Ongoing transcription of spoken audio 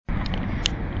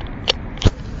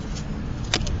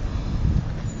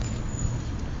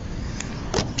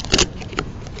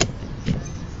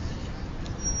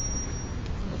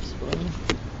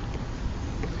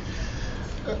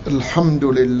الحمد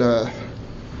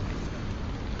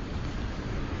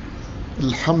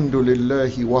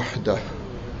لله وحده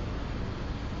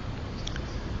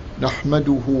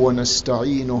نحمده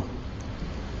ونستعينه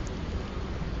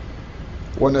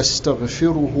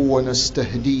ونستغفره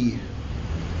ونستهديه.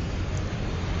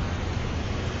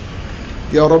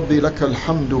 يا رب لك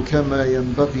الحمد كما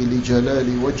ينبغي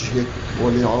لجلال وجهك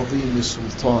ولعظيم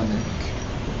سلطانك،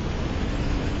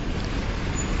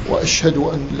 وأشهد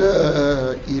أن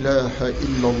لا إله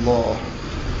إلا الله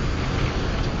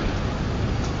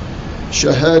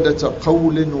شهادة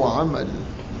قول وعمل،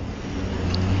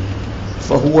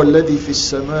 فهو الذي في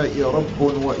السماء رب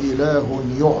وإله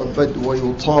يعبد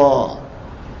ويطاع،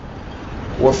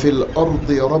 وفي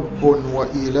الأرض رب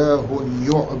وإله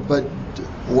يعبد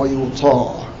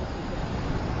ويطاع.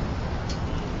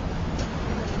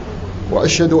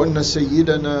 وأشهد أن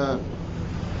سيدنا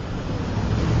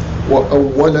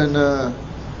وأولنا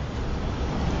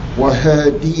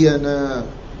وهادينا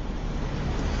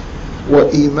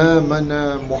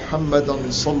وإمامنا محمدا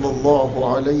صلى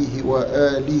الله عليه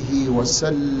وآله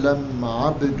وسلم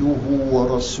عبده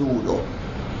ورسوله،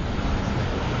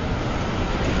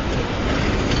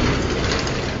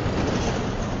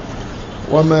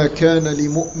 وما كان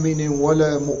لمؤمن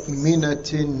ولا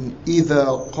مؤمنة إذا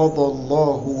قضى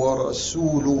الله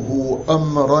ورسوله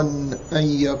أمرا أن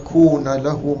يكون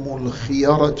لهم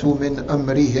الخيرة من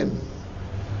أمرهم،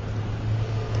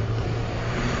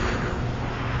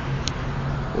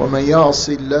 ومن يعص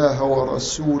الله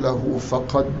ورسوله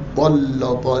فقد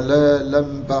ضل ضلالا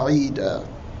بعيدا.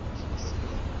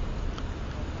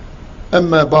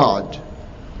 أما بعد,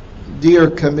 dear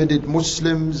committed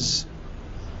Muslims,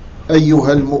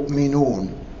 أيها المؤمنون,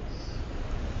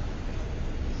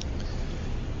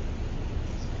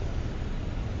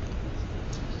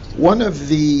 one of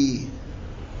the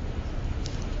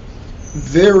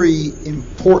very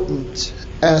important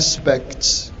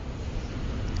aspects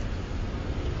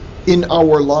in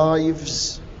our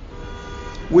lives,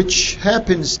 which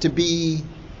happens to be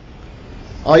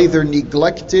either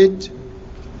neglected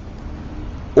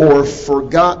or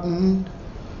forgotten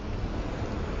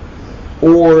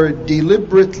or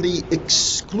deliberately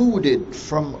excluded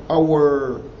from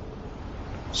our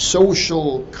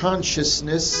social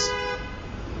consciousness,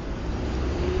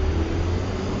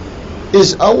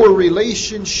 is our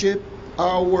relationship,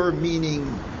 our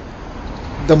meaning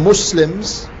the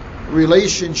Muslims'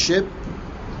 relationship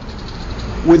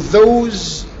with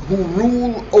those who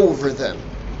rule over them.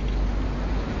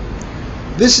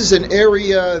 This is an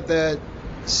area that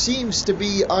seems to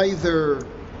be either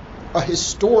a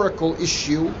historical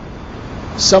issue.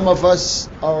 Some of us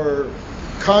are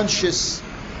conscious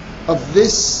of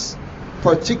this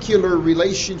particular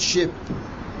relationship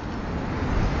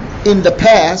in the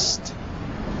past,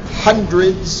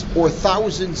 hundreds or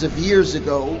thousands of years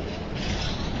ago,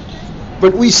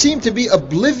 but we seem to be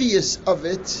oblivious of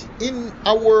it in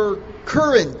our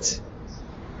current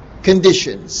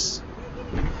conditions,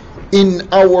 in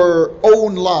our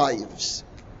own lives.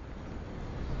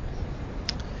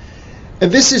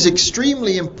 And this is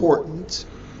extremely important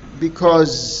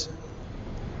because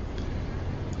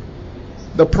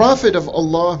the Prophet of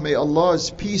Allah, may Allah's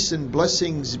peace and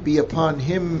blessings be upon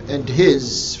him and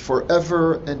his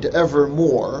forever and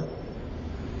evermore,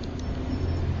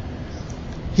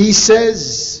 he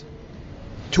says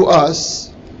to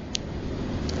us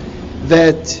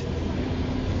that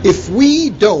if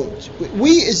we don't,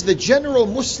 we is the general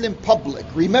Muslim public,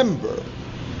 remember,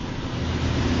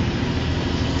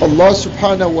 Allah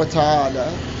subhanahu wa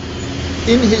ta'ala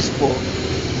in his book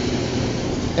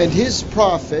and his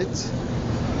prophet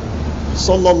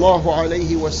sallallahu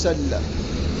alayhi wasallam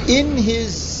in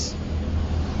his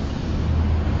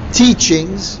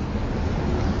teachings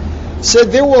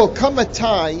said there will come a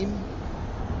time,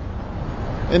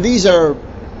 and these are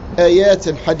ayat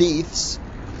and hadiths,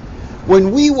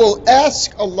 when we will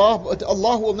ask Allah but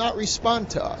Allah will not respond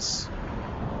to us.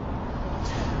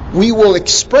 We will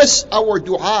express our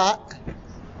dua,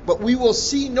 but we will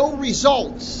see no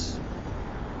results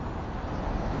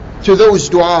to those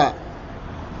dua.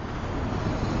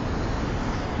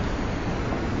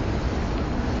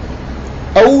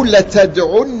 أو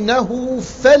لتدعنه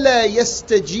فلا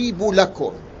يستجيب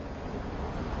لكم,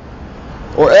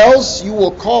 or else you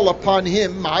will call upon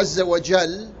him Azza wa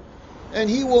Jal and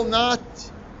he will not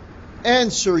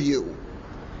answer you.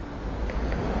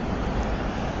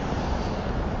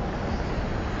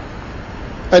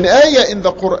 An ayah in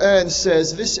the Quran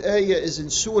says, this ayah is in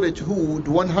Surah Hud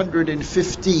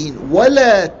 115,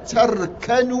 وَلَا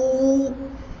تَرْكَنُوا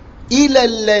إِلَى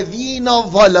الَّذِينَ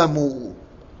ظَلَمُوا.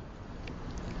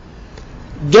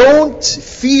 Don't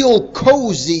feel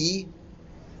cozy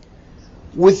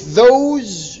with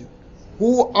those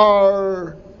who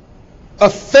are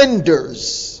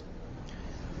offenders,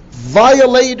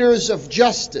 violators of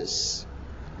justice,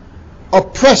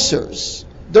 oppressors.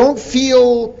 Don't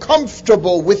feel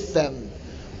comfortable with them.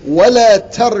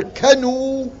 وَلَا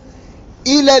تَرْكَنُوا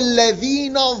إِلَى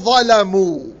الَّذِينَ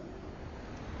ظَلَمُوا.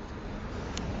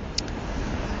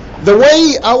 The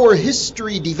way our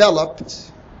history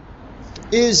developed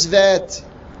is that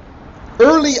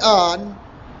early on,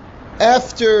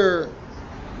 after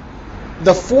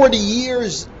the 40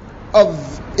 years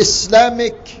of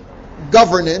Islamic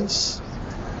governance,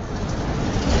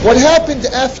 what happened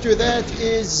after that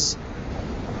is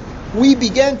we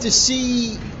began to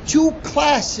see two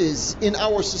classes in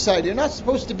our society. They're not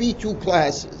supposed to be two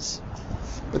classes,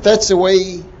 but that's the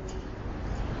way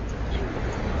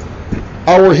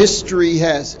our history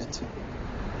has it.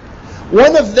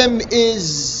 One of them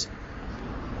is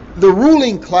the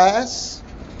ruling class,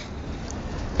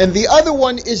 and the other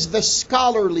one is the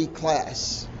scholarly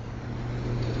class.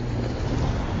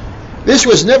 This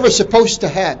was never supposed to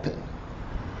happen,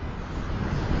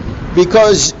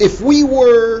 because if we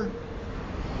were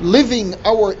living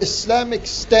our Islamic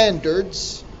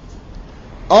standards,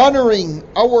 honoring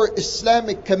our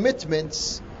Islamic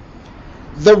commitments,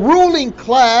 the ruling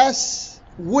class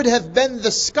would have been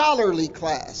the scholarly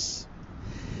class.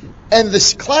 And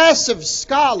this class of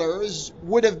scholars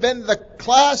would have been the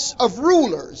class of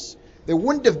rulers. There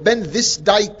wouldn't have been this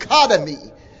dichotomy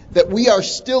that we are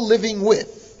still living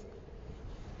with.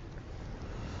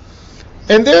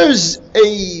 And there's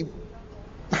a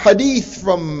hadith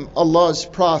from Allah's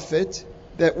Prophet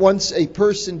that once a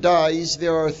person dies,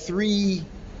 there are three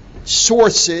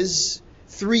sources,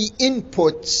 three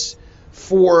inputs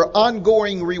for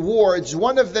ongoing rewards.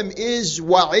 One of them is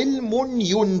وَعِلْمٌ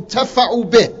يُنْتَفَعُ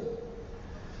بِهِ,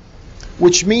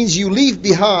 which means you leave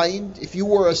behind, if you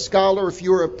were a scholar, if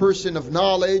you're a person of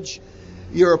knowledge,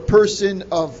 you're a person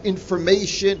of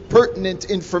information, pertinent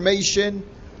information,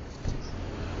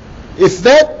 if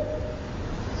that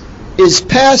is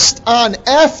passed on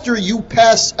after you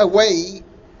pass away,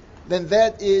 then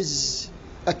that is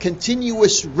a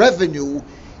continuous revenue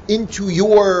into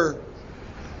your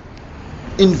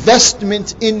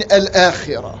investment in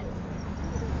al-akhirah.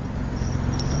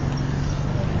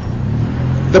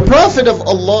 The Prophet of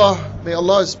Allah, may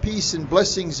Allah's peace and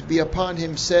blessings be upon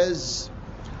him, says,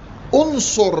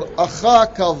 "Unsur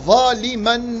akhaka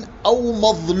zaliman aw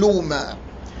mazluma."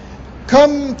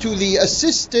 Come to the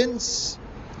assistance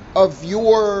of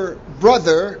your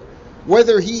brother,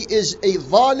 whether he is a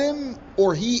zalim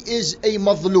or he is a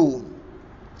mazloom,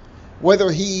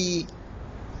 whether he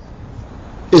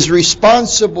is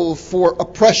responsible for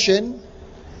oppression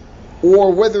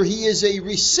or whether he is a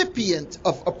recipient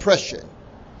of oppression.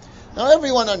 Now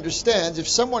everyone understands if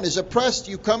someone is oppressed,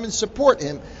 you come and support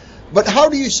him. But how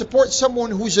do you support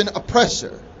someone who's an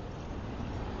oppressor?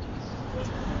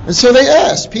 And so they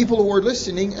asked, people who were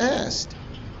listening asked,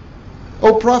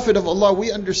 "O Prophet of Allah,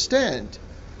 we understand.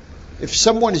 If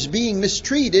someone is being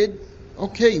mistreated,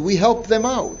 okay, we help them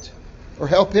out or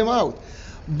help him out.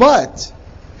 But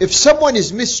if someone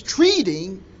is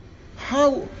mistreating,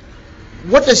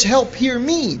 what does help here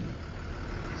mean?"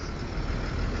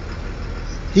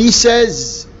 He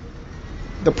says,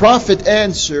 the Prophet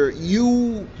answered,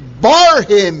 "You bar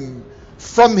him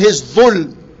from his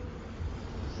dhulm."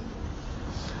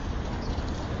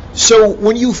 So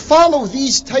when you follow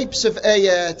these types of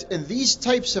ayat and these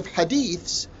types of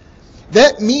hadiths,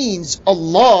 that means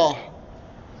Allah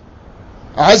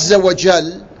Azza wa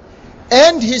Jal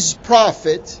and His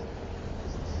Prophet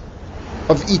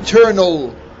of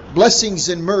eternal blessings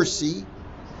and mercy,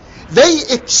 they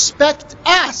expect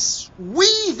us,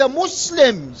 we the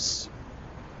Muslims,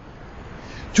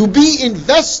 to be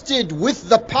invested with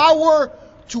the power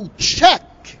to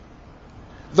check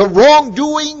the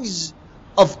wrongdoings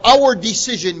of our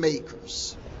decision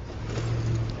makers.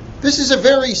 This is a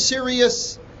very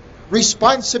serious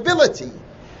responsibility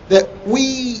that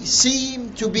we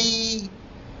seem to be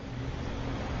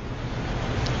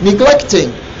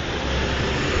neglecting.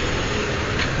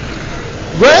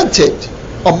 Granted,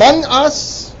 among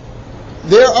us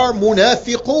there are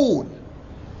munafiqun.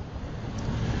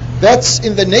 That's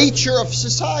in the nature of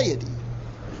society.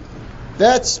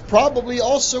 That's probably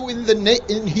also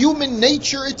in human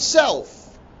nature itself.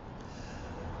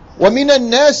 وَمِنَ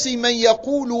النَّاسِ مَنْ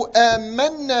يَقُولُ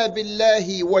آمَنَّا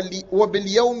بِاللَّهِ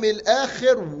وَبِالْيَوْمِ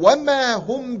الْآخِرِ وَمَا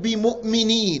هُمْ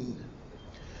بِمُؤْمِنِينَ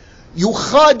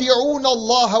يُخَادِعُونَ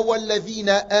اللَّهَ وَالَّذِينَ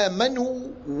آمَنُوا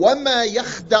وَمَا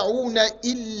يَخْدَعُونَ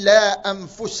إِلَّا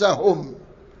أَنفُسَهُمْ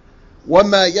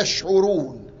وَمَا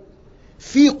يَشْعُرُونَ.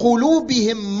 في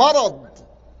قلوبهم مرض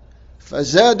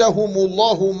فزادهم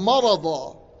الله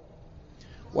مرضا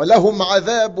ولهم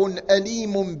عذاب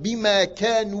أليم بما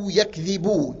كانوا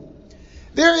يكذبون.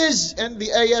 There is, and the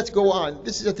ayat go on.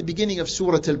 This is at the beginning of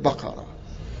Surah Al-Baqarah.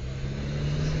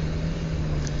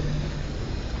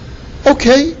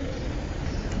 Okay,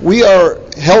 we are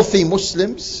healthy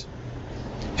Muslims,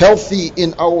 healthy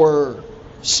in our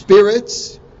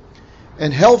spirits,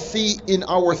 and healthy in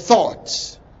our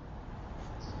thoughts.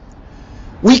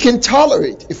 We can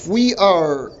tolerate, if we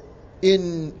are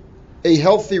in a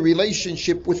healthy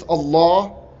relationship with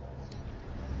Allah,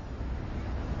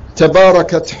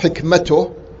 Tabarakat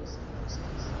hikmatuh,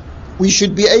 we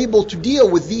should be able to deal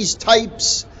with these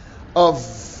types of,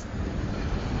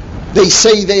 they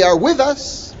say they are with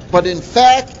us, but in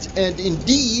fact and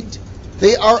indeed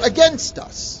they are against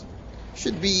us.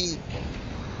 Should be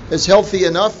as healthy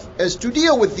enough as to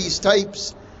deal with these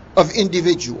types of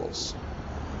individuals.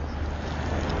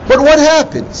 But what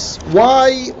happens?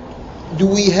 Why do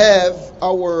we have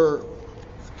our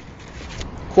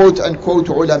quote unquote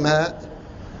ulama?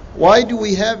 Why do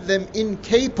we have them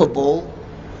incapable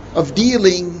of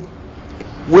dealing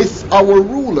with our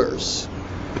rulers?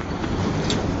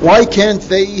 Why can't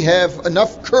they have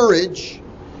enough courage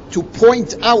to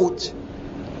point out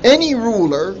any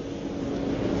ruler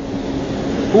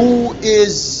who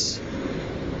is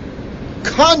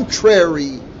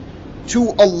contrary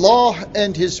to Allah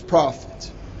and His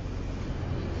Prophet?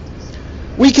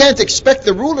 We can't expect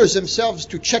the rulers themselves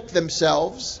to check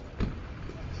themselves.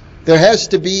 There has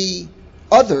to be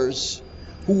others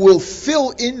who will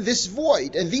fill in this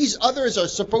void, and these others are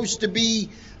supposed to be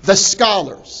the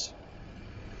scholars.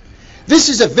 This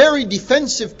is a very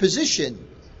defensive position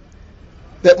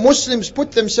that Muslims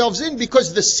put themselves in,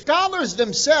 because the scholars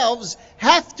themselves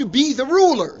have to be the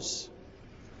rulers.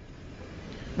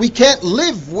 We can't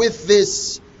live with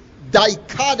this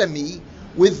dichotomy,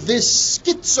 with this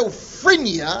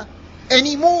schizophrenia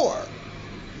anymore.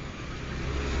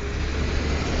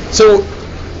 So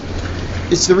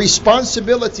it's the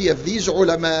responsibility of these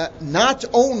ulama not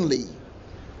only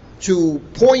to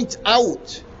point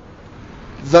out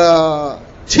the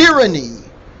tyranny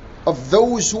of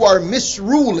those who are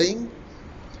misruling,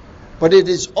 but it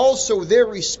is also their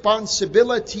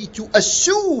responsibility to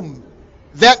assume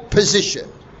that position.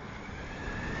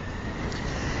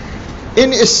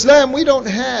 In Islam, we don't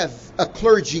have a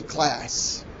clergy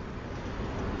class.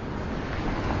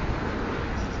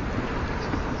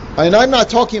 And I'm not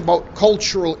talking about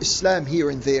cultural Islam here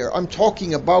and there. I'm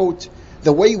talking about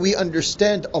the way we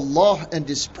understand Allah and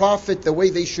His Prophet, the way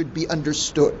they should be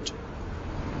understood.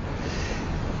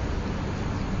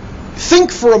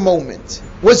 Think for a moment.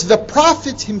 Was the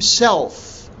Prophet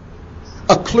himself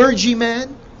a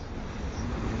clergyman?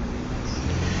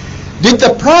 Did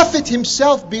the Prophet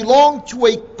himself belong to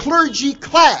a clergy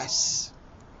class?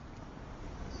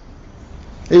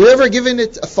 Have you ever given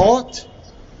it a thought?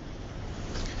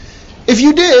 If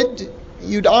you did,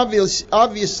 you'd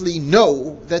obviously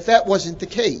know that that wasn't the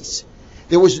case.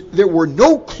 There were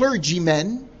no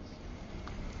clergymen,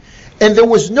 and there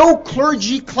was no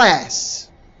clergy class.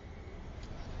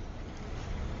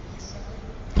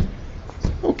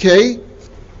 Okay,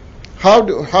 how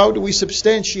do we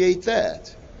substantiate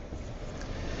that?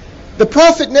 The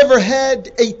Prophet never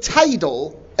had a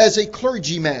title as a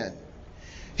clergyman.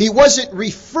 He wasn't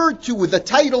referred to with the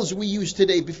titles we use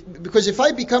today, because if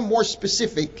I become more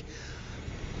specific,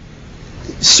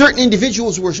 certain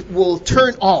individuals will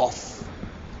turn off,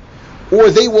 or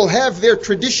they will have their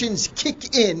traditions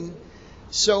kick in.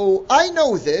 So I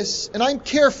know this, and I'm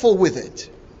careful with it.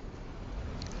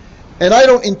 And I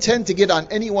don't intend to get on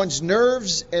anyone's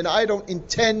nerves, and I don't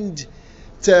intend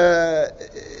to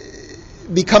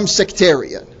become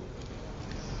sectarian.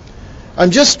 I'm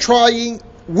just trying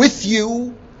with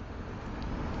you,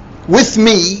 with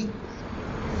me,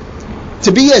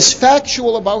 to be as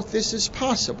factual about this as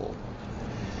possible.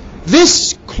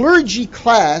 This clergy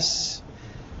class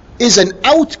is an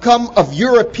outcome of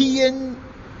European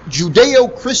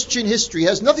Judeo-Christian history. It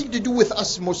has nothing to do with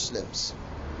us Muslims.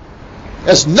 It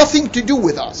has nothing to do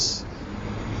with us.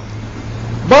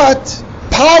 But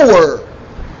power,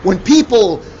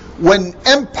 when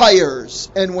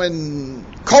empires and when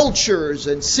cultures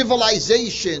and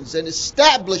civilizations and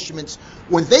establishments,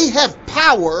 when they have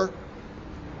power,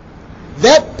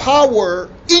 that power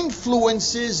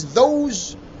influences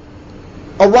those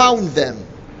around them,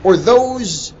 or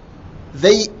those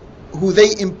who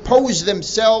they impose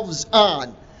themselves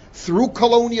on, through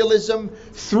colonialism,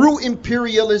 through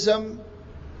imperialism.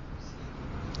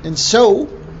 And so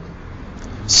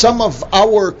some of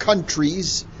our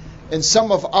countries and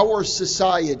some of our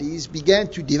societies began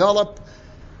to develop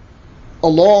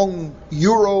along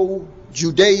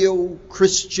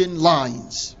Euro-Judeo-Christian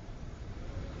lines.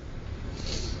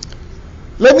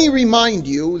 Let me remind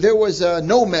you, there was a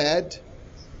nomad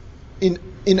in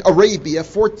Arabia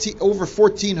over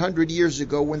 1400 years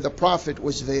ago when the Prophet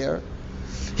was there.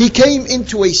 He came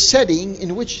into a setting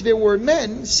in which there were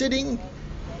men sitting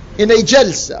in a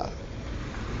jalsa.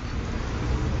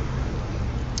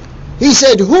 He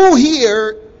said, who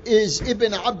here is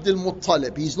Ibn Abdul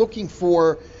Muttalib? He's looking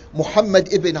for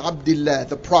Muhammad ibn Abdullah,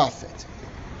 the Prophet.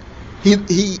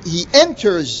 He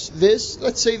enters this,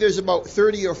 let's say there's about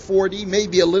 30 or 40,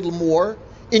 maybe a little more,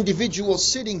 individuals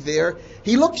sitting there.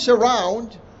 He looks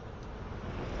around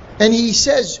and he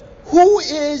says, who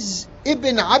is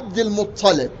Ibn Abdul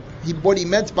Muttalib? What he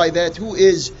meant by that, who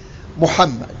is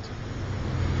Muhammad?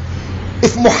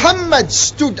 If Muhammad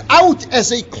stood out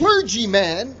as a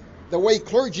clergyman, the way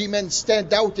clergymen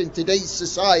stand out in today's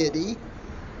society,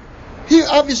 he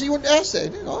obviously wouldn't ask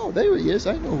that. Oh, there he is,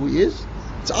 I know who he is.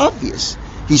 It's obvious.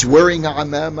 He's wearing a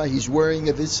amama, he's wearing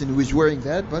a this and he's wearing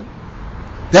that, but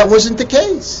that wasn't the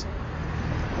case.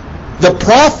 The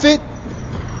Prophet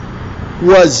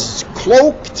was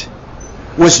cloaked,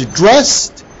 was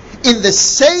dressed in the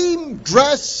same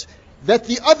dress that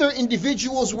the other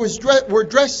individuals were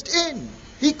dressed in.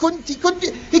 He couldn't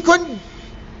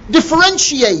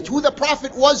differentiate who the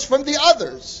Prophet was from the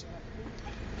others.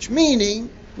 Which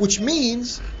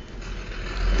means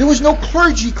there was no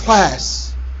clergy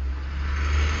class.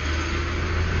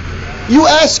 You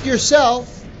ask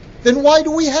yourself, then why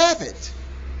do we have it?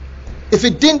 If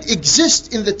it didn't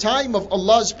exist in the time of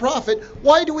Allah's Prophet,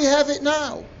 why do we have it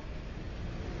now?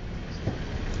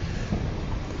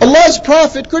 Allah's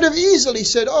Prophet could have easily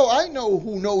said, oh, I know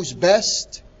who knows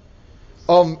best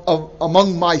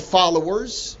among my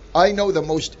followers. I know the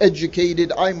most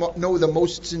educated, I know the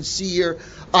most sincere,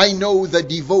 I know the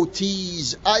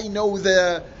devotees, I know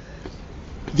the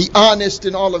honest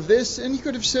and all of this. And he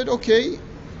could have said, okay,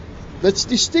 let's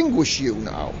distinguish you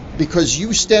now, because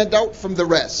you stand out from the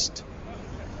rest.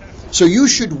 So you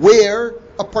should wear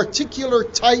a particular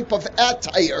type of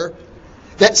attire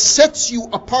that sets you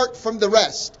apart from the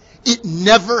rest. It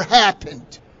never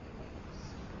happened.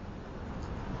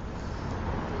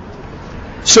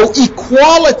 So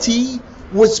equality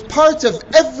was part of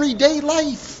everyday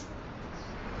life.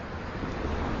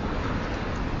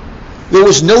 There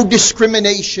was no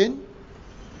discrimination.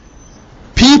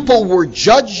 People were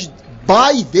judged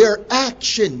by their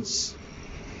actions.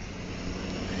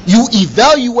 You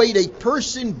evaluate a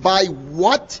person by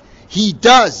what he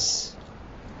does.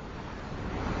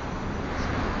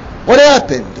 What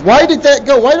happened? Why did that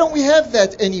go? Why don't we have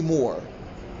that anymore?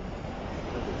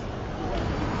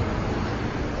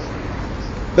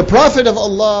 The Prophet of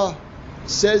Allah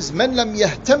says, "Man lam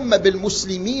yahtamma bil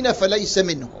muslimina falaysa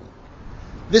minhum."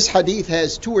 This hadith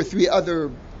has 2 or 3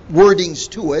 other wordings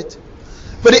to it,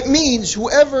 but it means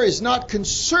whoever is not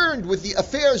concerned with the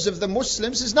affairs of the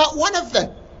Muslims is not one of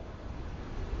them.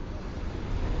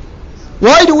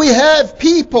 Why do we have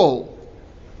people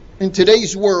in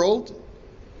today's world?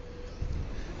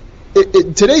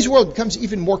 Today's world becomes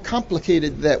even more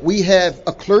complicated, that we have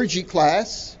a clergy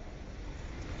class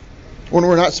when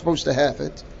we're not supposed to have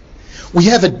it. We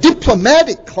have a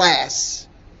diplomatic class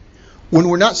when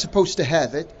we're not supposed to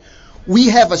have it. We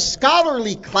have a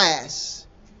scholarly class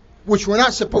which we're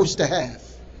not supposed to have.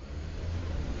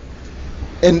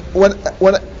 And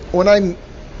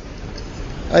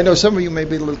I know some of you may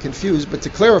be a little confused, but to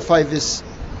clarify this,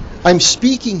 I'm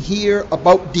speaking here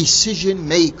about decision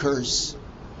makers.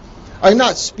 I'm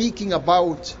not speaking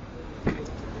about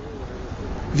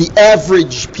the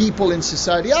average people in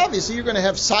society. Obviously, you're going to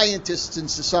have scientists in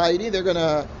society. They're going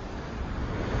to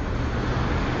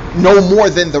know more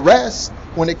than the rest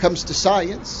when it comes to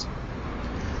science.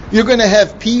 You're going to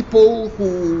have people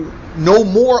who know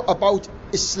more about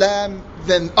Islam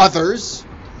than others.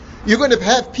 You're going to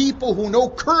have people who know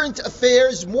current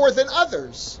affairs more than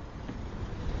others.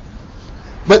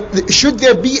 But should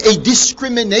there be a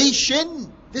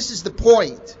discrimination? This is the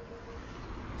point.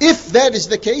 If that is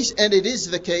the case, and it is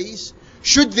the case,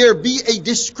 should there be a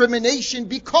discrimination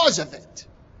because of it?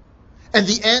 And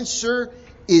the answer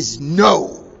is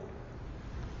no.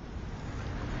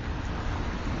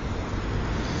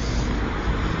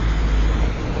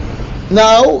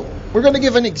 Now, we're going to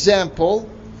give an example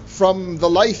from the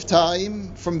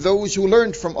lifetime, from those who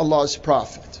learned from Allah's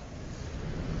Prophet.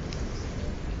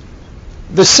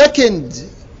 The second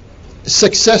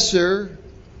successor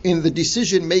in the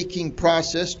decision-making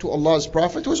process to Allah's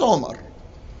Prophet was Umar.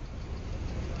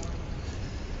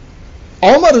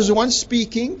 Umar is the one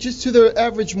speaking just to the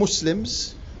average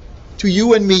Muslims, to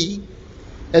you and me,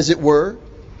 as it were.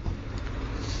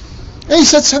 And he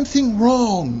said something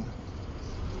wrong.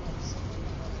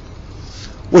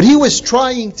 What he was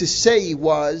trying to say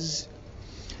was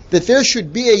that there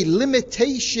should be a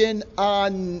limitation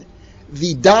on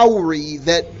the dowry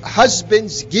that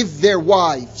husbands give their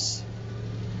wives.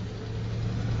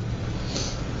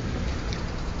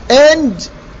 And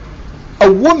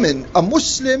a woman, a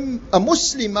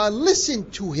Muslimah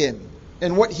listened to him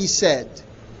and what he said.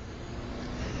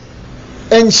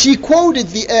 And she quoted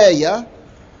the ayah,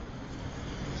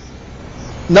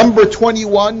 number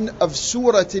 21 of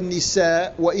Surah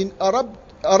An-Nisa, وَإِنْ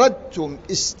أَرَدْتُمْ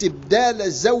إِسْتِبْدَالَ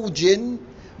زَوْجٍ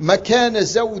مَكَانَ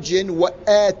زَوْجٍ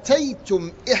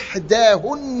وَآتَيْتُمْ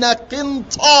إِحْدَاهُنَّ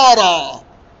قِنْطَارًا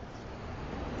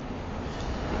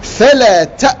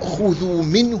فَلَا تَأْخُذُوا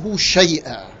مِنْهُ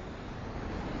شَيْئًا.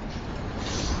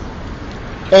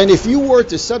 And if you were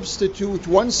to substitute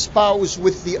one spouse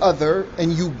with the other,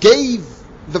 and you gave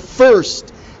the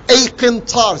first a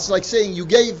qintar, it's like saying you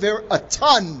gave her a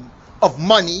ton of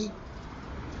money,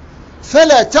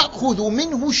 فَلَا تَأْخُذُوا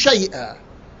مِنْهُ شَيْئًا.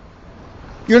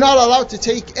 You're not allowed to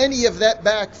take any of that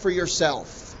back for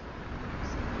yourself.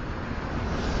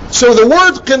 So the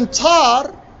word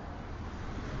qintar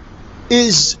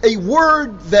is a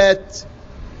word that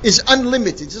is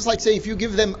unlimited. Just like saying if you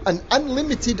give them an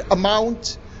unlimited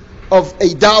amount of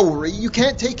a dowry, you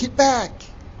can't take it back.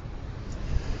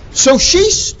 So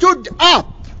she stood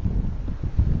up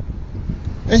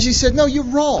and she said, no, you're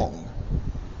wrong.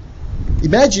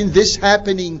 Imagine this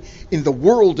happening in the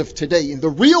world of today, in the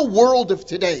real world of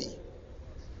today.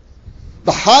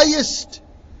 The highest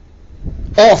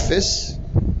office,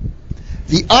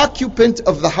 the occupant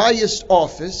of the highest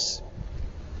office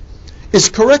is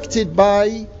corrected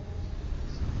by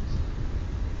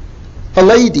a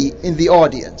lady in the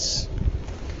audience.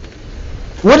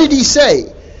 What did he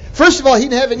say? First of all, he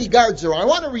didn't have any guards around. I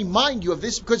want to remind you of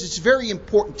this because it's very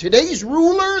important. Today's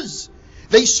rulers,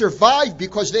 they survive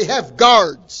because they have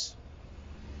guards.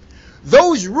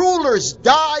 Those rulers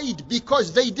died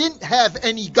because they didn't have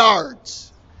any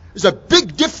guards. There's a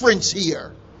big difference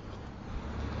here.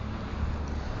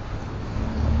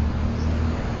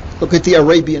 Look at the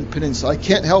Arabian Peninsula. I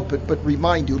can't help it but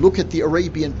remind you, look at the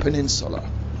Arabian Peninsula.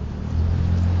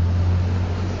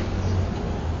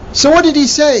 So what did he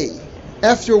say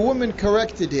after a woman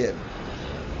corrected him?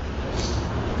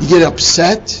 You get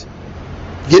upset?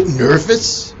 Get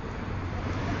nervous?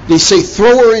 They say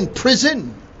throw her in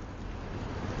prison?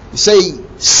 They say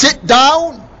sit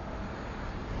down?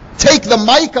 Take the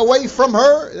mic away from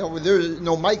her? There are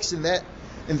no mics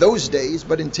in those days,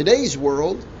 but in today's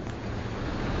world,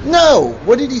 no.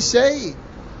 What did he say?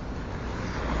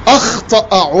 أخطأ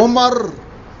عمر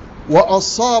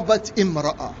وأصابت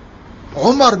امرأة.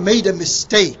 Umar made a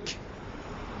mistake.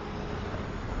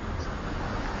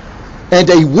 And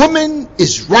a woman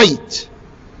is right.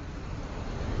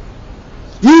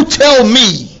 You tell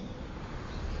me,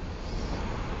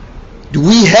 do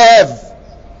we have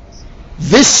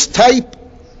these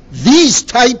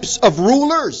types of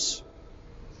rulers?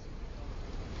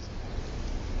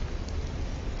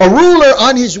 A ruler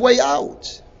on his way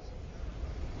out,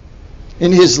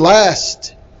 in his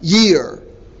last year,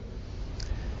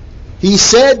 he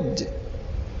said,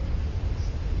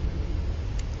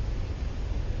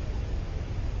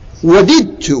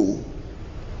 وَدِدْتُ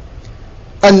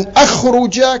أَنْ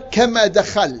أَخْرُجَ كَمَا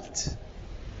دَخَلْتُ.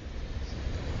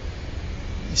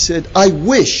 He said, I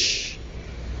wish,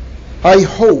 I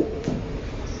hope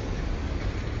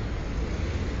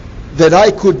that I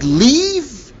could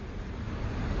leave,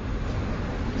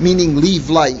 meaning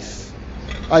leave life.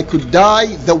 I could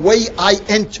die the way I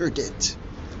entered it,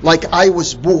 like I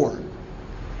was born.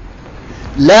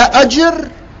 لا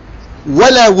أجر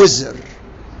ولا وزر.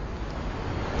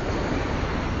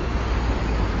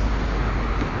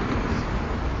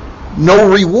 No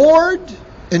reward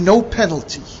and no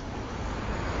penalty.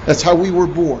 That's how we were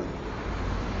born.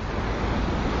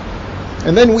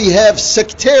 And then we have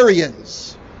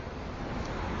sectarians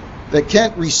that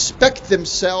can't respect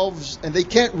themselves and they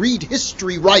can't read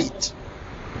history right.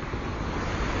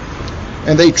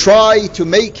 And they try to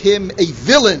make him a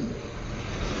villain,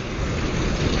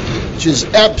 which is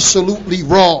absolutely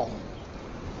wrong.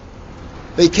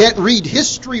 They can't read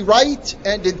history right,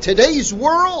 and in today's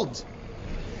world,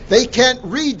 they can't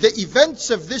read the events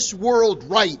of this world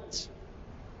right.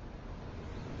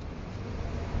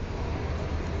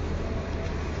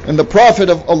 And the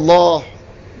Prophet of Allah,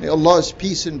 may Allah's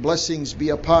peace and blessings be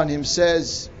upon him,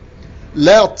 says,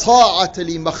 لا طاعة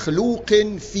لمخلوق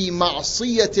في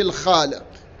معصية الخالق.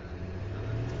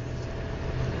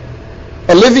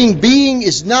 A living being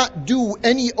is not due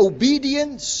any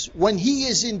obedience when he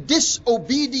is in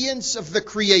disobedience of the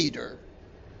Creator.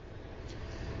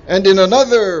 And in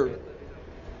another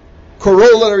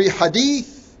corollary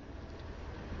hadith,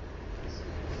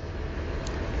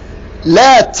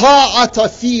 لا طاعة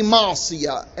في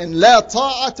معصية and لا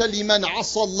طاعة لمن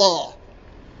عصى الله.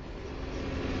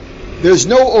 There's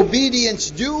no obedience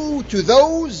due to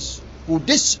those who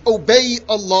disobey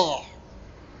Allah.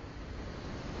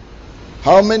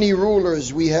 How many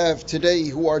rulers we have today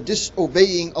who are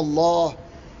disobeying Allah,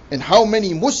 and how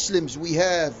many Muslims we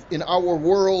have in our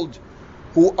world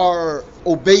who are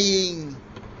obeying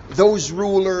those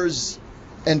rulers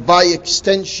and by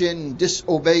extension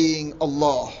disobeying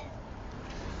Allah.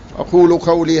 أقول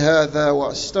قولي هذا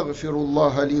وأستغفر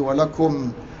الله لي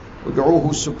ولكم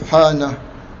وادعوه سبحانه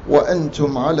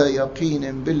وأنتم على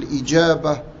يقين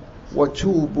بالإجابة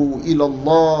وتوبوا إلى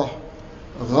الله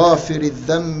غافر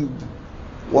الذنب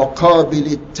وقابل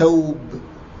التوب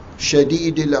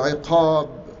شديد العقاب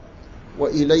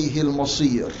وإليه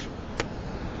المصير.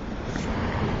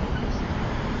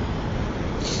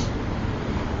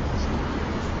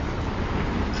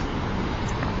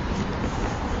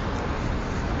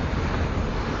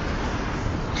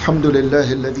 الحمد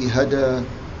لله الذي هدى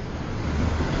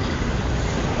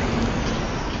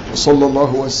وصلى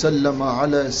الله وسلم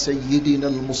على سيدنا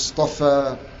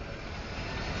المصطفى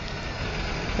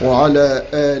وعلى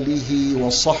آله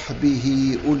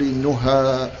وصحبه أولي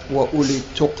النهى وأولي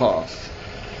التقى.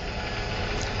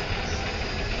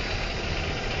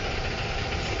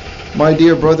 My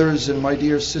dear brothers and my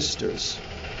dear sisters,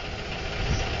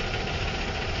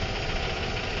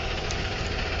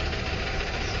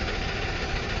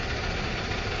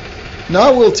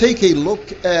 now we'll take a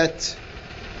look at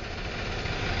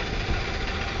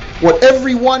what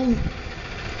everyone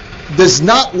does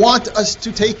not want us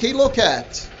to take a look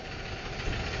at.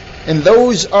 And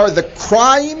those are the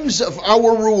crimes of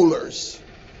our rulers.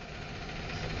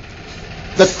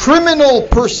 The criminal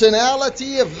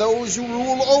personality of those who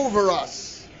rule over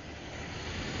us.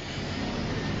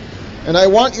 And I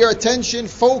want your attention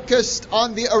focused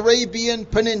on the Arabian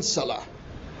Peninsula.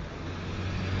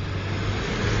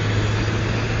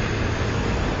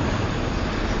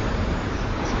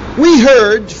 We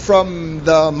heard from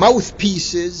the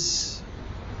mouthpieces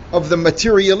of the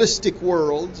materialistic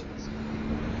world,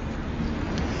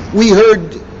 we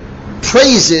heard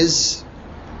praises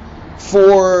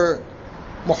for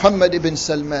Muhammad ibn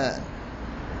Salman,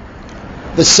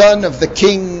 the son of the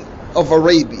king of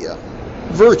Arabia,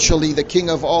 virtually the king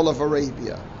of all of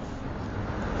Arabia.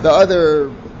 The other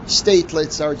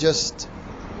statelets are just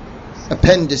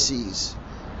appendices.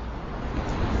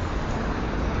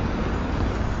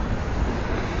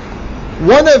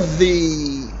 One of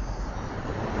the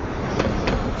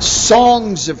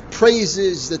songs of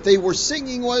praises that they were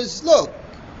singing was, look,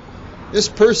 this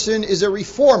person is a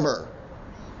reformer.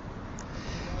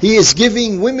 He is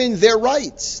giving women their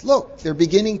rights. Look, they're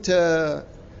beginning to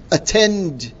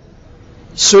attend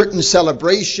certain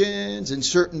celebrations and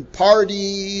certain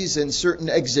parties and certain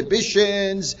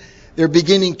exhibitions. They're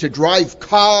beginning to drive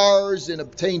cars and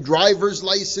obtain driver's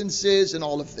licenses and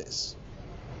all of this.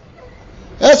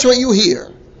 That's what you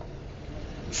hear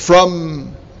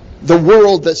from the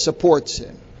world that supports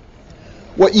him.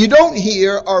 What you don't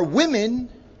hear are women,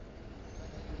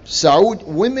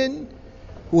 women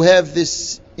who have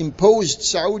this imposed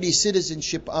Saudi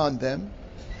citizenship on them,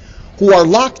 who are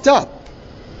locked up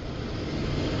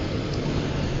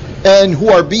and who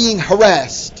are being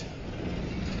harassed,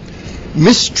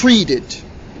 mistreated,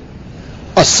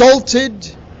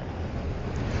 assaulted,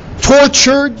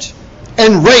 tortured,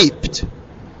 and raped.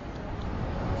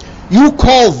 You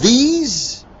call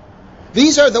these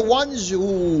are the ones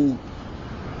who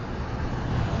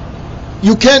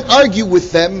you can't argue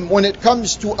with them when it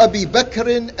comes to Abu Bakr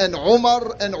and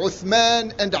Umar and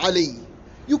Uthman and Ali.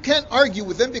 You can't argue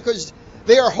with them because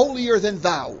they are holier than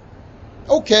thou.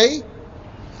 Okay,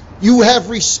 you have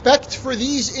respect for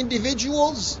these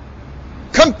individuals?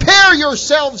 Compare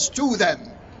yourselves to them.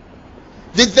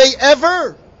 Did they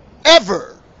ever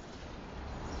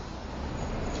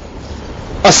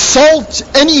assault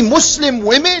any Muslim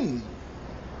women?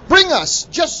 Bring us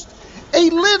just a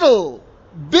little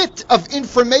bit of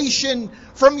information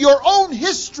from your own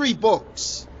history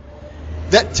books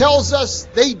that tells us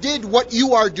they did what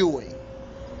you are doing.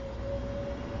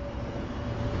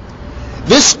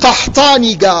 This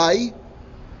Qahtani guy,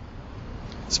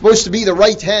 supposed to be the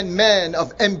right-hand man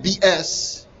of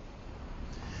MBS,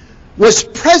 was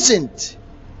present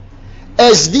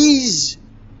as these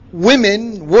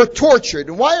women were tortured.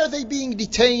 And why are they being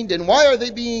detained and why are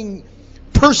they being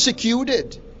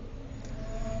persecuted?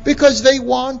 because they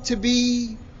want to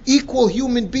be equal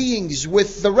human beings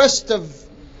with the rest of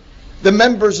the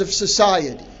members of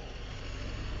society.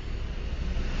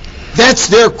 That's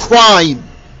their crime.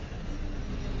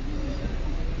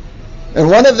 And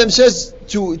one of them says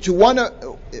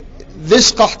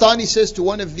this Qahtani says to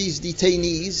one of these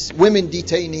detainees, women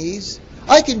detainees,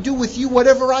 I can do with you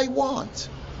whatever I want.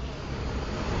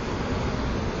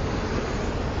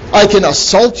 I can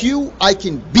assault you, I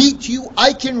can beat you,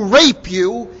 I can rape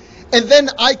you, and then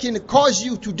I can cause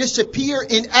you to disappear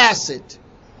in acid.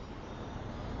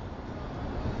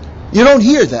 You don't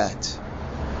hear that.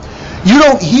 You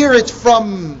don't hear it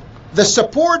from the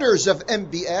supporters of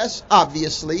MBS.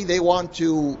 Obviously, they want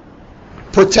to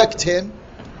protect him.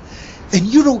 And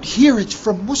you don't hear it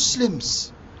from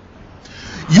Muslims.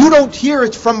 You don't hear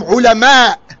it from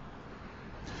ulama.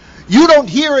 You don't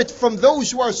hear it from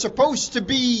those who are supposed to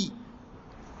be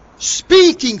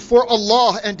speaking for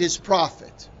Allah and His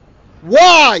Prophet.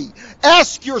 Why?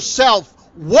 Ask yourself,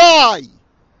 why?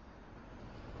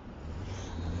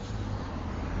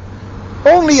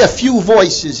 Only a few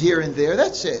voices here and there,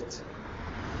 that's it.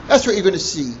 That's what you're going to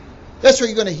see. That's what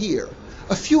you're going to hear.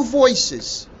 A few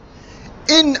voices.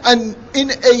 In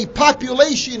a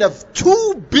population of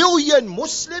 2 billion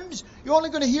Muslims, you're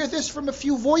only going to hear this from a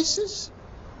few voices?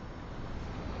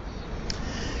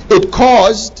 It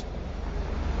caused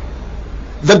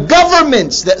the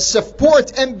governments that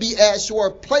support MBS, who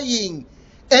are playing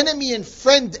enemy and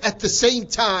friend at the same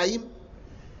time,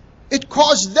 it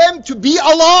caused them to be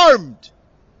alarmed.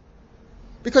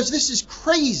 Because this is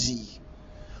crazy.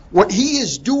 What he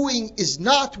is doing is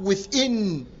not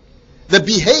within the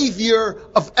behavior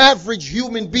of average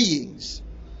human beings.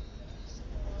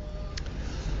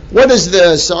 What does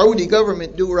the Saudi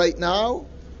government do right now?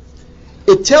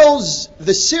 It tells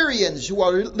the Syrians who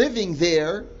are living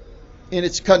there in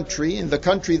its country, in the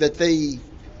country that they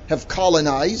have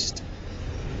colonized,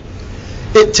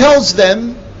 it tells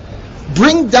them,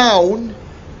 bring down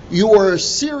your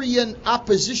Syrian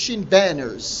opposition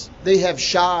banners. They have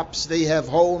shops, they have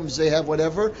homes, they have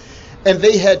whatever, and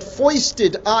they had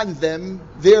foisted on them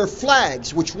their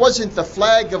flags, which wasn't the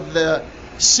flag of the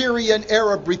Syrian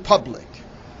Arab Republic.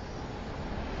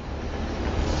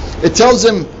 It tells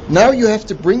them, now you have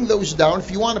to bring those down. If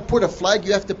you want to put a flag,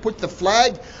 you have to put the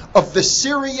flag of the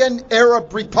Syrian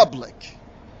Arab Republic.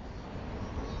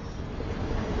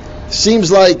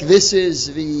 Seems like this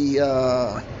is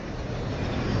the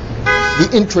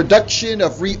introduction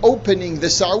of reopening the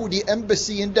Saudi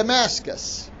embassy in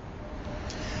Damascus.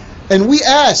 And we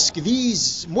ask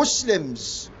these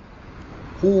Muslims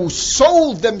who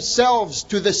sold themselves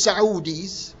to the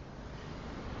Saudis,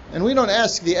 and we don't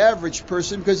ask the average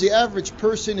person, because the average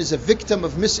person is a victim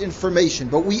of misinformation,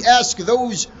 but we ask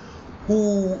those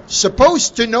who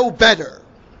supposed to know better,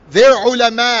 their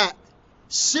ulama,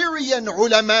 Syrian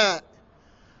ulama,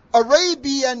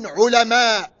 Arabian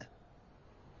ulama,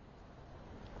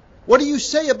 what do you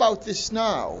say about this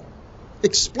now?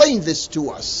 Explain this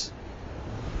to us.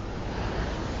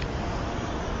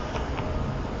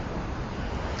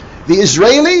 The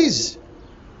Israelis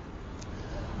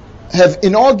have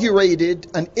inaugurated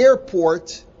an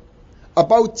airport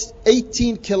about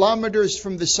 18 kilometers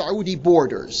from the Saudi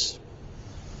borders.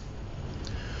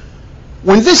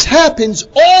 When this happens,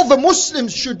 all the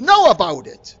Muslims should know about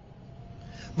it.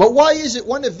 But why is it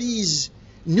one of these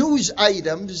news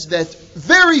items that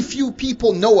very few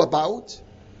people know about?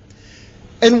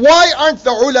 And why aren't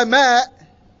the ulama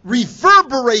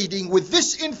reverberating with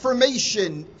this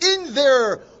information in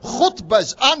their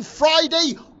khutbahs on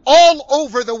Friday all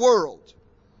over the world?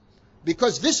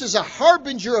 Because this is a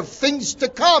harbinger of things to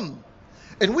come.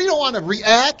 And we don't want to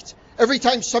react. Every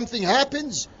time something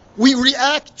happens, we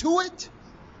react to it.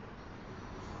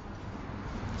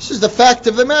 This is the fact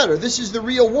of the matter. This is the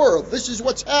real world. This is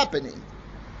what's happening.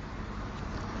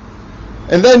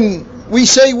 And then we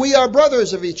say we are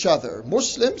brothers of each other.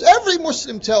 Muslims, every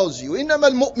Muslim tells you,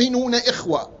 إِنَّمَا الْمُؤْمِنُونَ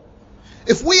إِخْوَةً.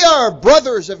 If we are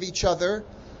brothers of each other,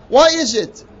 why is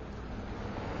it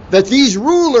that these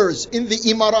rulers in the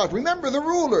Imarat, remember the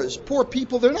rulers, poor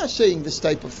people, they're not saying this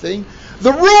type of thing.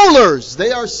 The rulers,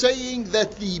 they are saying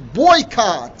that the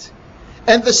boycott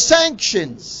and the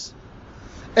sanctions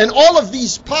and all of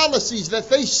these policies that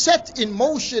they set in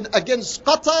motion against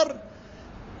Qatar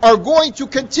are going to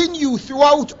continue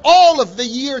throughout all of the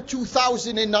year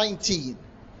 2019.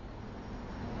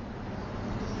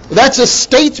 That's a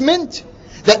statement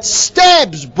that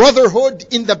stabs brotherhood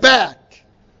in the back.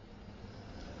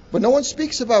 But no one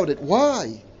speaks about it.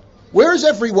 Why? Where's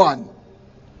everyone?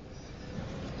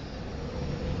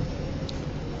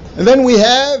 And then we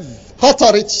have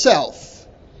Qatar itself.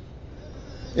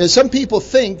 And some people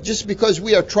think just because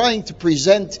we are trying to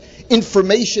present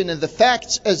information and the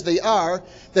facts as they are,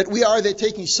 that we are there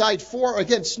taking side for or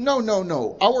against. No, no,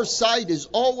 no. Our side is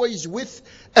always with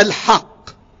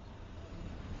al-haq.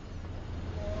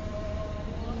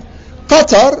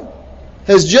 Qatar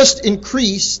has just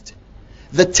increased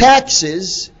the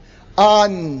taxes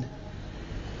on,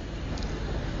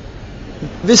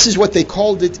 this is what they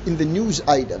called it in the news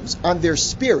items, on their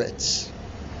spirits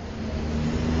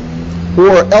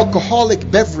or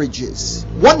alcoholic beverages.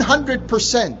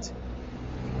 100%.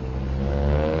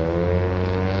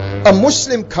 A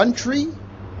Muslim country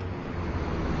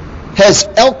has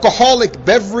alcoholic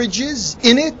beverages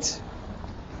in it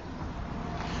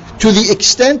to the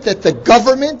extent that the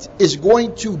government is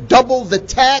going to double the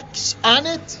tax on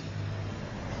it?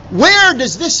 Where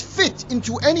does this fit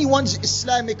into anyone's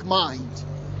Islamic mind?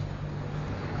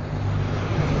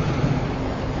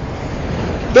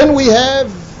 Then we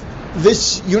have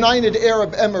this United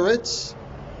Arab Emirates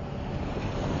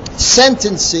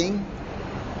sentencing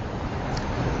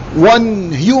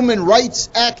one human rights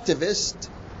activist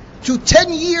to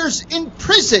 10 years in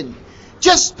prison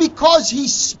just because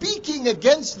he's speaking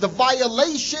against the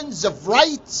violations of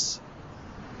rights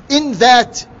in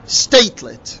that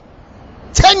statelet.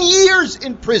 10 years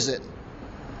in prison.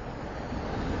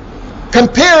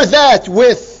 Compare that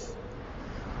with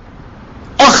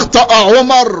أخطأ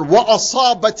عمر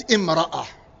وأصابت امرأة.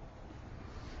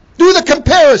 Do the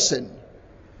comparison.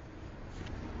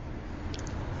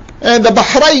 And the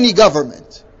Bahraini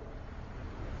government,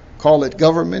 call it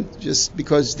government just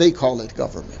because they call it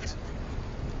government,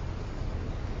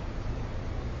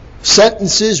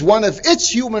 sentences one of its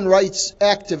human rights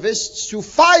activists to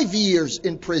 5 years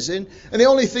in prison, and the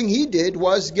only thing he did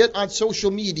was get on social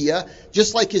media,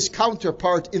 just like his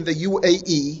counterpart in the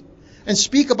UAE, and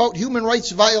speak about human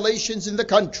rights violations in the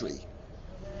country.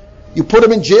 You put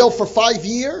him in jail for 5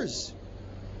 years,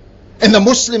 and the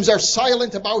Muslims are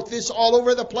silent about this all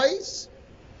over the place,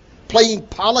 playing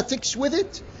politics with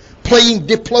it, playing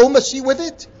diplomacy with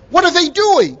it. What are they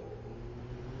doing?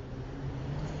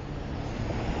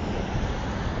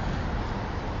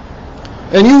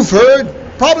 And you've heard,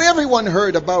 probably everyone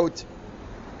heard about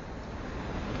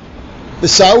the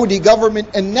Saudi government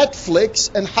and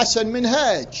Netflix and Hassan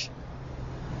Minhaj.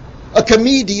 A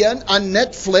comedian on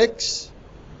Netflix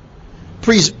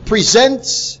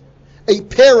presents a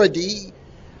parody,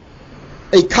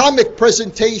 a comic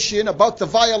presentation about the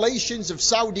violations of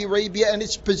Saudi Arabia and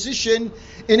its position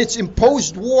in its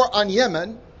imposed war on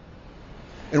Yemen.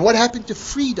 And what happened to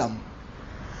freedom?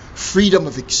 Freedom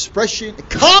of expression.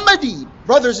 Comedy,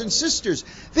 brothers and sisters.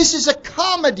 This is a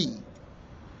comedy.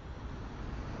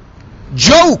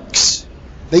 Jokes.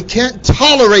 They can't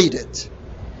tolerate it.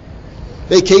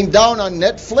 They came down on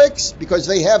Netflix because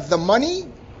they have the money.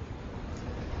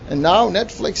 And now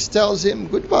Netflix tells him,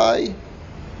 goodbye.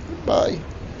 Goodbye.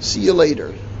 See you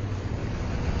later.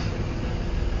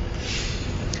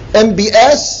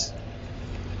 MBS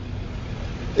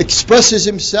expresses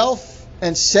himself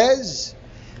and says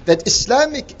that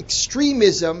Islamic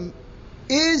extremism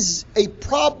is a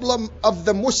problem of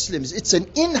the Muslims. It's an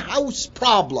in-house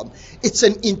problem. It's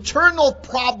an internal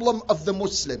problem of the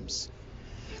Muslims.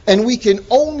 And we can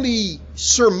only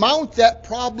surmount that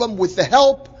problem with the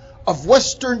help of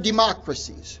Western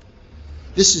democracies.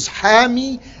 This is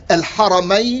Hami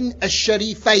al-Haramain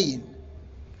al-Sharifain.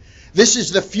 This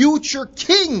is the future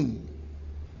king,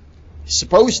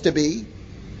 supposed to be,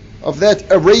 of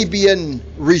that Arabian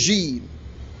regime.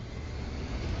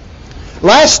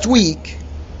 Last week,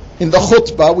 in the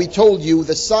khutbah, we told you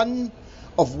the son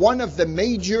of one of the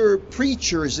major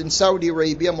preachers in Saudi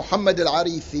Arabia, Muhammad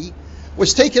al-Arifi,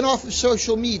 was taken off of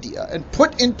social media and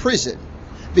put in prison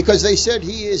because they said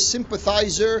he is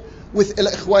sympathizer with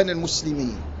Al-Ikhwan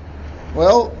al-Muslimin.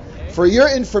 Well, for your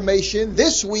information,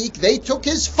 this week they took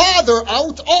his father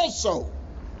out also.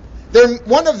 They're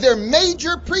one of their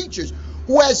major preachers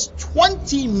who has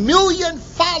 20 million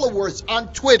followers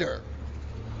on Twitter.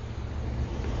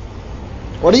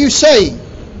 What do you say?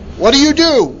 What do you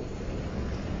do?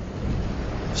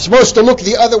 You're supposed to look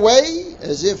the other way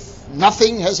as if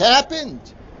nothing has happened.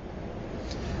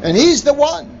 And he's the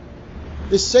one,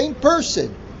 this same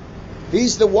person,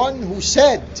 he's the one who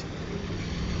said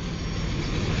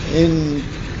in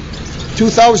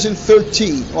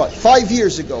 2013, 5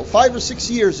 years ago, 5 or 6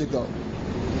 years ago,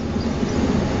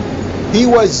 he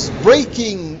was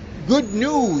breaking good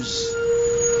news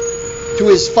to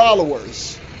his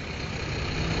followers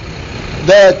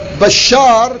that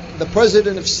Bashar, the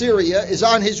president of Syria, is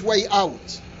on his way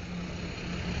out.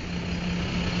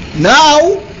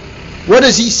 Now, what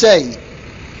does he say?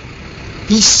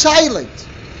 He's silent.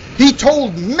 He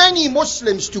told many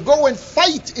Muslims to go and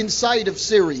fight inside of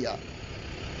Syria.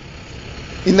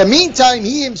 In the meantime,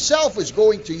 he himself was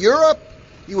going to Europe,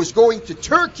 he was going to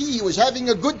Turkey, he was having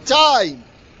a good time.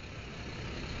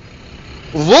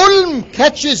 Dhulm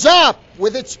catches up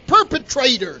with its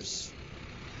perpetrators.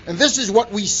 And this is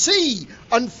what we see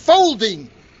unfolding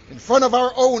in front of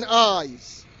our own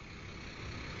eyes.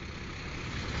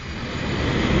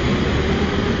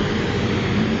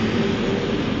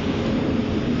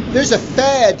 There's a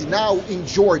fad now in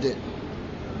Jordan.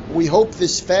 We hope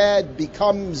this fad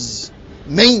becomes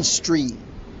mainstream.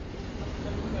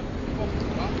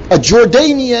 A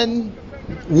Jordanian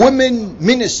woman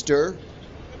minister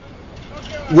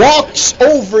walks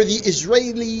over the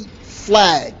Israeli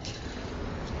flag,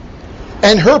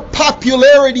 and her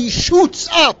popularity shoots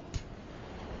up.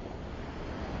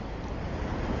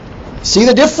 See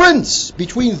the difference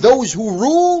between those who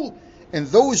rule and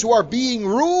those who are being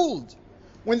ruled?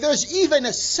 When there's even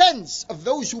a sense of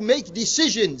those who make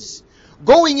decisions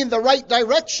going in the right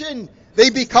direction,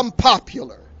 they become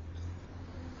popular.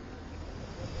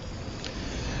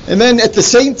 And then at the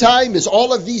same time as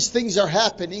all of these things are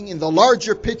happening, in the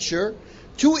larger picture,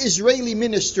 two Israeli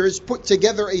ministers put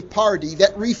together a party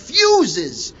that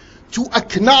refuses to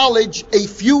acknowledge a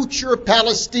future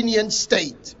Palestinian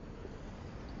state.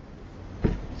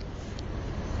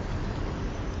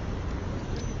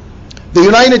 The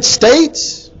United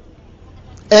States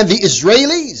and the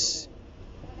Israelis,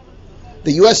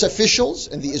 the US officials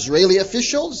and the Israeli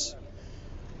officials,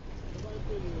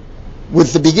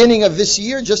 with the beginning of this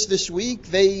year, just this week,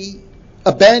 they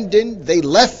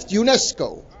left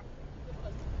UNESCO,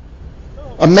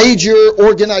 a major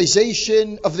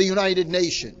organization of the United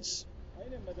Nations.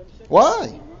 Why?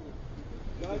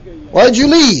 Why did you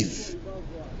leave?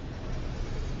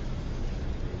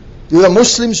 Do the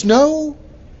Muslims know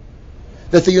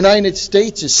that the United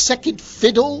States is second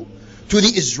fiddle to the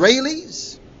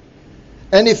Israelis?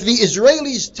 And if the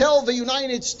Israelis tell the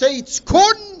United States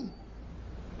kun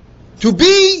to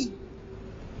be,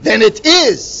 then it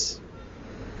is.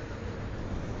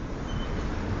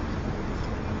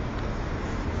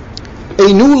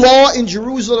 A new law in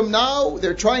Jerusalem now,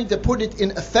 they're trying to put it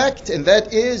in effect, and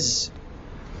that is,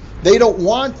 they don't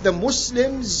want the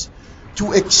Muslims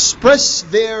to express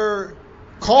their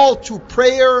call to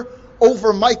prayer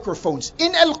over microphones.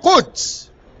 In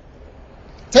Al-Quds,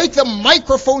 take the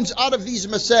microphones out of these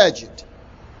masajid.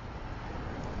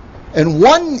 And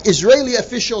one Israeli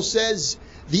official says,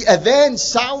 the adhan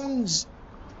sounds,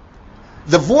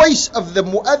 the voice of the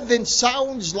muadhin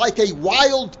sounds like a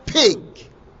wild pig.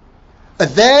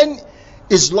 Adhan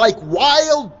is like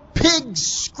wild pigs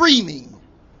screaming.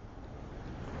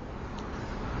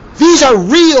 These are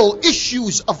real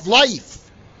issues of life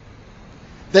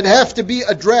that have to be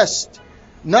addressed,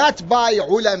 not by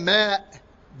ulama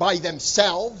by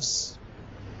themselves,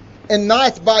 and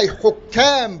not by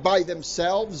hukam by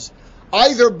themselves,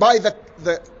 either by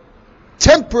the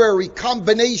temporary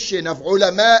combination of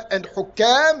ulama and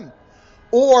hukam,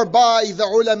 or by the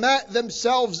ulama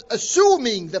themselves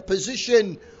assuming the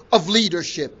position of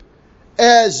leadership,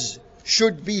 as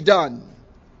should be done.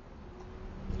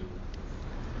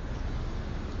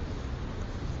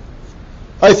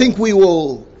 I think we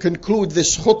will conclude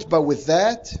this khutbah with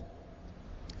that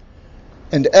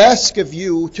and ask of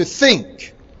you to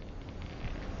think,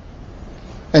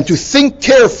 and to think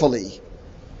carefully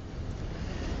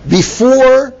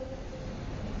before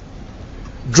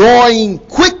drawing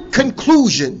quick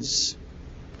conclusions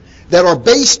that are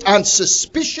based on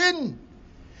suspicion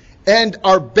and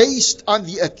are based on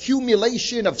the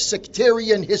accumulation of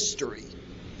sectarian history.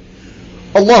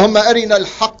 Allahumma arina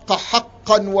al-haqqa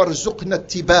haqqan warzuqna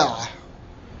ittiba'ah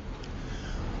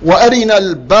wa arina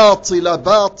al-batila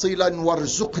batilan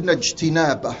warzuqna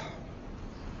ijtinabah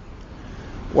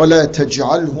wa la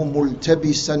taj'alhu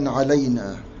multabisan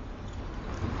alayna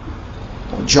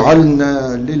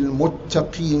waj'alna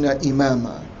lilmuttaqina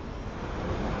imama.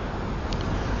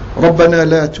 ربنا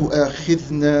لا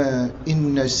تؤاخذنا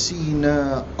إن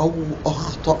نسينا أو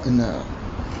أخطأنا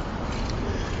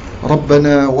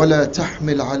ربنا ولا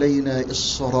تحمل علينا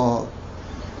إصرا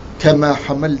كما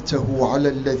حملته على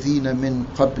الذين من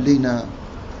قبلنا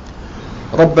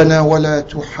ربنا ولا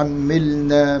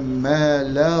تحملنا ما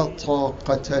لا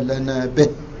طاقة لنا به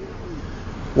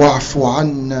واعف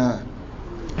عنا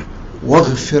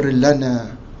واغفر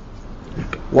لنا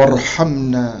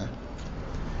وارحمنا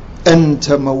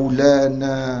أنت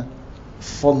مولانا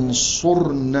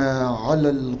فانصرنا على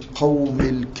القوم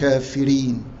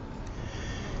الكافرين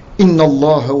إن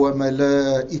الله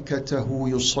وملائكته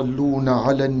يصلون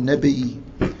على النبي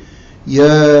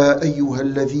يا أيها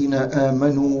الذين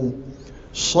آمنوا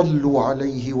صلوا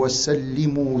عليه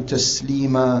وسلموا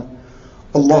تسليما.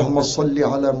 اللهم صل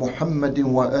على محمد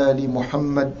وآل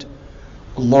محمد.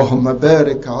 اللهم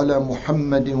بارك على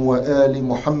محمد وآل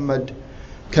محمد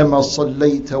كما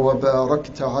صليت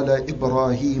وباركت على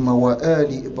إبراهيم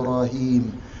وآل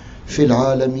إبراهيم في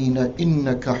العالمين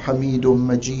إنك حميد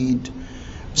مجيد.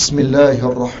 بسم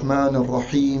الله الرحمن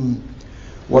الرحيم.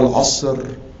 والعصر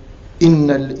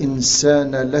إن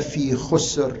الإنسان لفي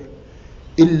خسر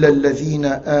إلا الذين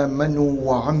آمنوا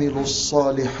وعملوا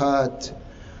الصالحات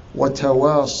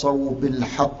وتواصوا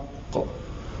بالحق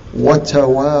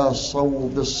وتواصوا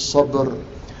بالصبر.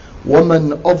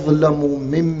 ومن أظلم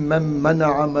ممن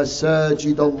منع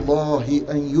مساجد الله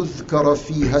أن يذكر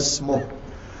فيها اسمه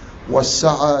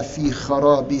وسعى في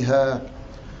خرابها.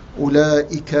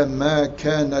 أولئك ما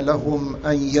كان لهم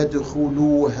أن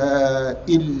يدخلوها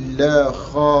إلا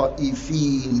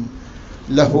خائفين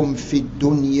لهم في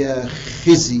الدنيا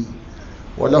خزي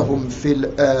ولهم في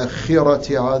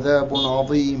الآخرة عذاب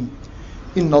عظيم.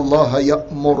 إن الله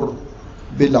يأمر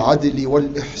بالعدل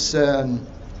والإحسان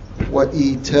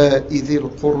وإيتاء ذي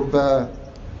القربى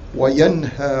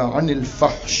وينهى عن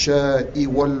الفحشاء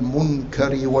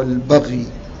والمنكر والبغي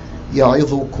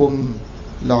يعظكم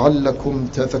لعلكم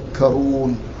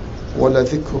تذكرون.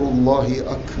 ولذكر الله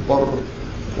أكبر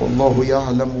والله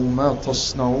يعلم ما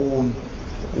تصنعون.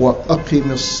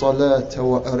 وأقم الصلاة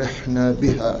وأرحنا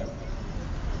بها.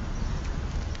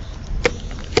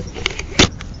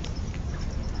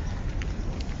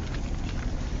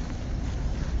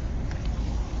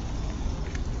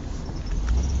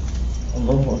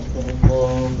 الله أكبر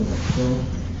الله أكبر.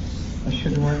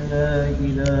 أشهد أن لا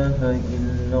إله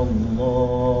إلا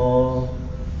الله.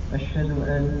 أشهد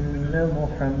أن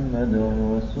محمدا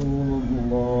رسول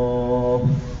الله.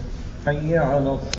 حي على الصلاة.